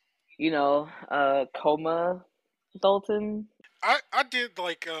coma Dalton. I did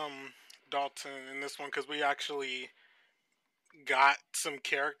like Dalton in this one because we actually got some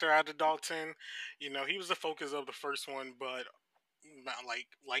character out of Dalton. He was the focus of the first one, but not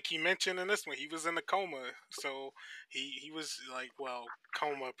like he mentioned in this one, he was in a coma. So he was like, well,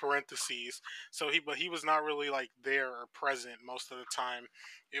 coma parentheses. So he was not really like there or present most of the time.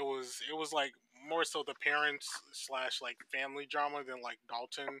 It was like more so the parents slash like family drama than like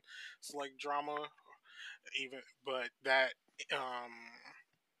Dalton's like drama even, but that um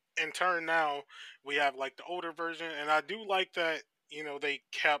in turn now we have like the older version, and I do like that they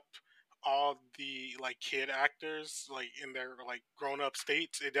kept all the like kid actors like in their like grown up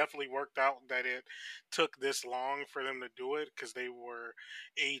states. It definitely worked out that it took this long for them to do it because they were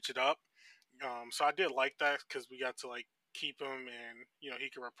aged up. So I did like that because we got to like keep him, and he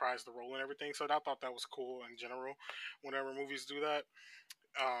could reprise the role and everything. So I thought that was cool in general whenever movies do that.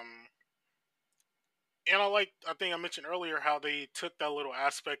 um and I think I mentioned earlier how they took that little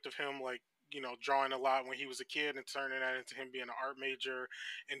aspect of him, like, drawing a lot when he was a kid and turning that into him being an art major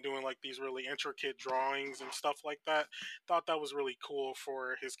and doing like these really intricate drawings and stuff like that. Thought that was really cool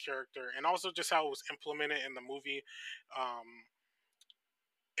for his character, and also just how it was implemented in the movie.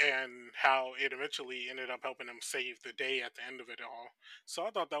 And how it eventually ended up helping him save the day at the end of it all. So I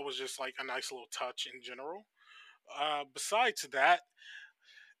thought that was just like a nice little touch in general. Besides that,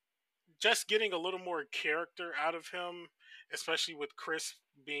 just getting a little more character out of him, especially with Chris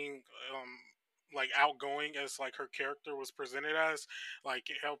being like outgoing as like her character was presented as,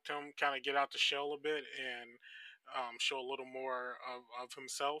 like it helped him kind of get out the shell a bit and show a little more of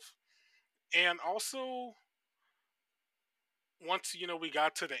himself. And also, once we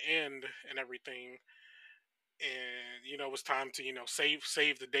got to the end and everything, and it was time to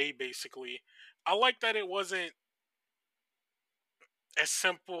save the day basically. I like that it wasn't as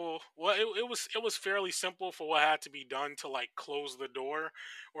simple. Well, it was fairly simple for what had to be done to like close the door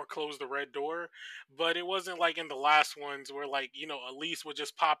or close the red door, but it wasn't like in the last ones where like Elise would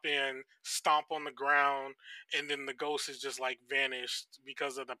just pop in, stomp on the ground, and then the ghost is just like vanished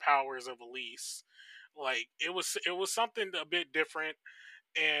because of the powers of Elise. Like it was something a bit different,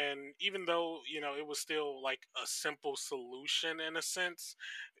 and even though it was still like a simple solution in a sense,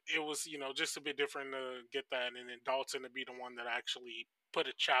 it was just a bit different to get that, and then Dalton to be the one that actually put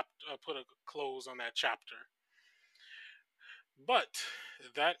a close on that chapter. But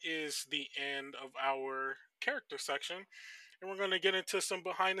that is the end of our character section, and we're going to get into some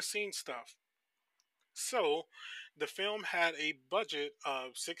behind the scenes stuff. So, the film had a budget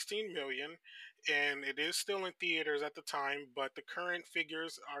of 16 million, and it is still in theaters at the time, but the current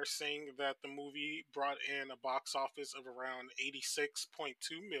figures are saying that the movie brought in a box office of around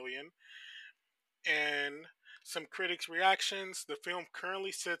 86.2 million. And some critics' reactions: the film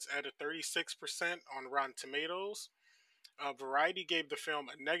currently sits at a 36% on Rotten Tomatoes. Variety gave the film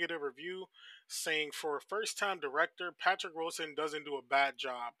a negative review, saying for a first-time director, Patrick Wilson doesn't do a bad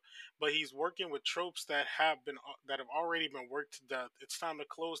job, but he's working with tropes that have already been worked to death. It's time to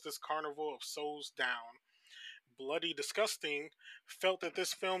close this carnival of souls down. Bloody Disgusting felt that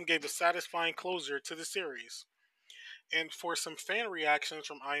this film gave a satisfying closure to the series. And for some fan reactions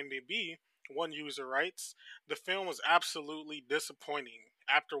from IMDb, one user writes, the film was absolutely disappointing.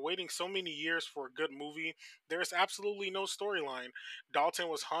 After waiting so many years for a good movie, there is absolutely no storyline. Dalton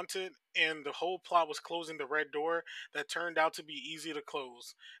was haunted, and the whole plot was closing the red door that turned out to be easy to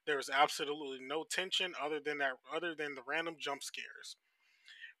close. There is absolutely no tension other than the random jump scares.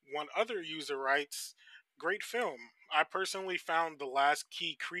 One other user writes, great film. I personally found the last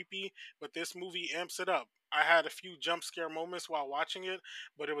key creepy, but this movie amps it up. I had a few jump scare moments while watching it,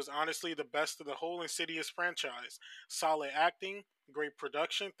 but it was honestly the best of the whole Insidious franchise. Solid acting, great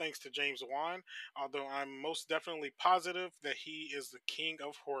production thanks to James Wan, although I'm most definitely positive that he is the king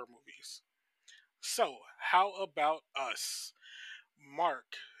of horror movies. So, how about us?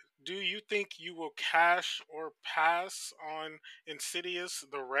 Mark, do you think you will cash or pass on Insidious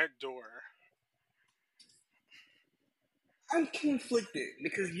The Red Door? I'm conflicted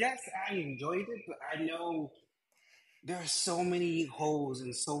because yes, I enjoyed it, but I know there are so many holes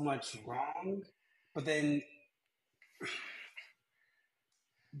and so much wrong. But then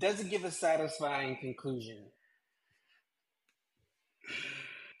doesn't give a satisfying conclusion.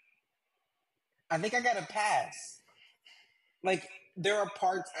 I think I got to pass. Like there are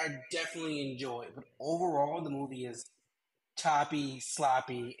parts I definitely enjoy, but overall the movie is choppy,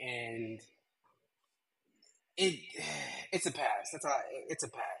 sloppy, and it it's a pass. That's all. It's a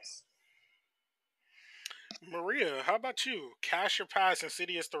pass. Maria, how about you? Cash or pass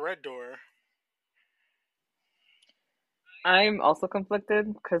Insidious The Red Door? I'm also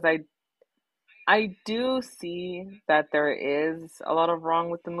conflicted because I do see that there is a lot of wrong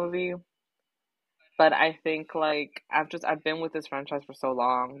with the movie, but I think like I've been with this franchise for so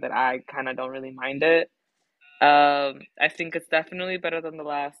long that I kind of don't really mind it. I think it's definitely better than the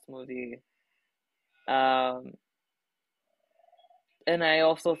last movie. Um, and I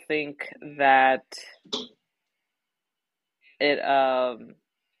also think that it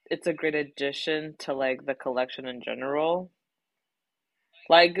it's a great addition to like the collection in general.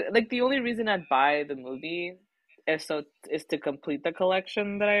 Like the only reason I'd buy the movie is to complete the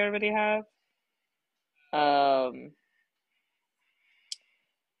collection that I already have. Um,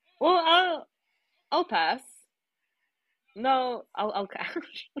 well, I'll pass. No, I'll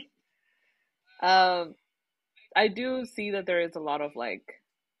cash. Um, I do see that there is a lot of like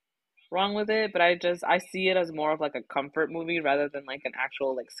wrong with it, but I see it as more of like a comfort movie rather than like an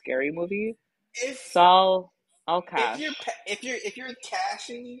actual like scary movie. If So I'll cash. if you're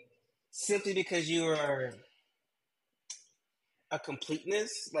cashing simply because you are a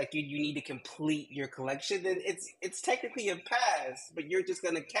completeness, like you need to complete your collection, then it's technically a pass, but you're just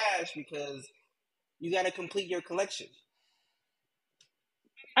gonna cash because you got to complete your collection.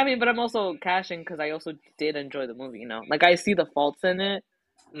 I mean, but I'm also cashing because I also did enjoy the movie, Like I see the faults in it,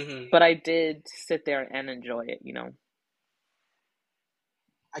 Hmm. but I did sit there and enjoy it.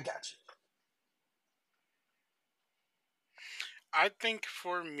 I got you. I think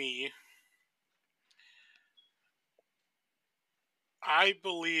for me, I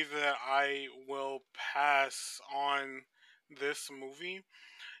believe that I will pass on this movie.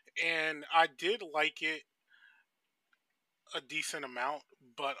 And I did like it a decent amount,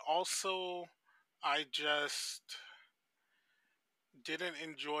 but also I just didn't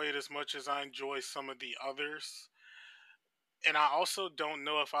enjoy it as much as I enjoy some of the others. And I also don't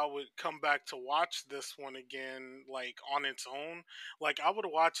know if I would come back to watch this one again, like on its own. Like I would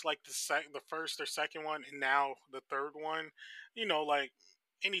watch like the first or second one, and now the third one. Like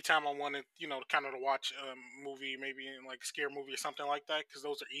anytime I wanted, kind of to watch a movie, maybe in like scare movie or something like that, because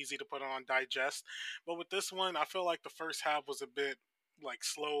those are easy to put on digest. But with this one, I feel like the first half was a bit like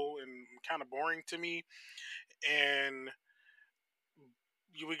slow and kind of boring to me, and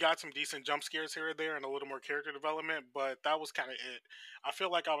we got some decent jump scares here and there and a little more character development, but that was kind of it. I feel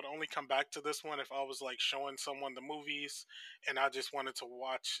like I would only come back to this one if I was like showing someone the movies and I just wanted to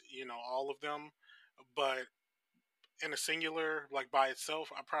watch, all of them. But in a singular, like by itself,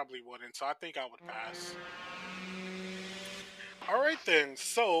 I probably wouldn't. So I think I would pass. All right then.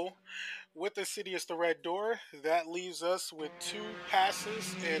 So with Insidious The Red Door, that leaves us with two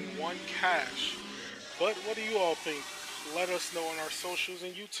passes and one cash. But what do you all think? Let us know on our socials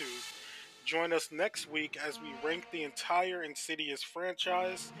and YouTube. Join us next week as we rank the entire Insidious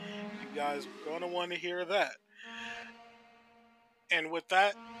franchise. You guys are going to want to hear that. And with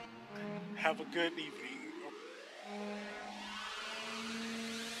that, have a good evening.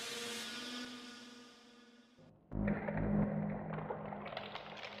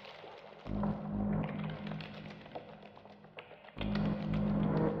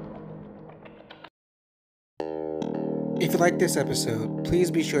 If you like this episode,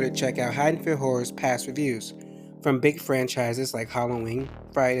 please be sure to check out Haddonfield Horror's past reviews from big franchises like Halloween,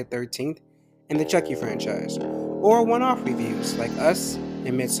 Friday the 13th, and the Chucky franchise, or one off reviews like Us and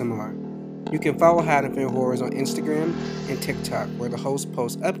Midsommar. You can follow Haddonfield Horrors on Instagram and TikTok, where the host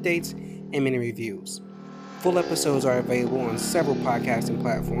posts updates and mini reviews. Full episodes are available on several podcasting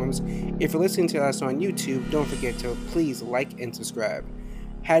platforms. If you're listening to us on YouTube, don't forget to please like and subscribe.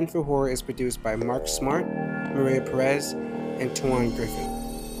 Haddonfield Horror is produced by Mark Smart, Maria Perez, and Tuan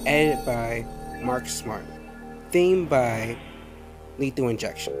Griffin. Edited by Mark Smart. Theme by Lethal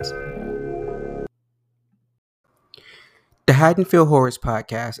Injections. The Haddonfield Horrors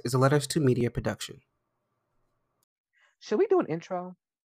podcast is a Letters to Media production. Should we do an intro?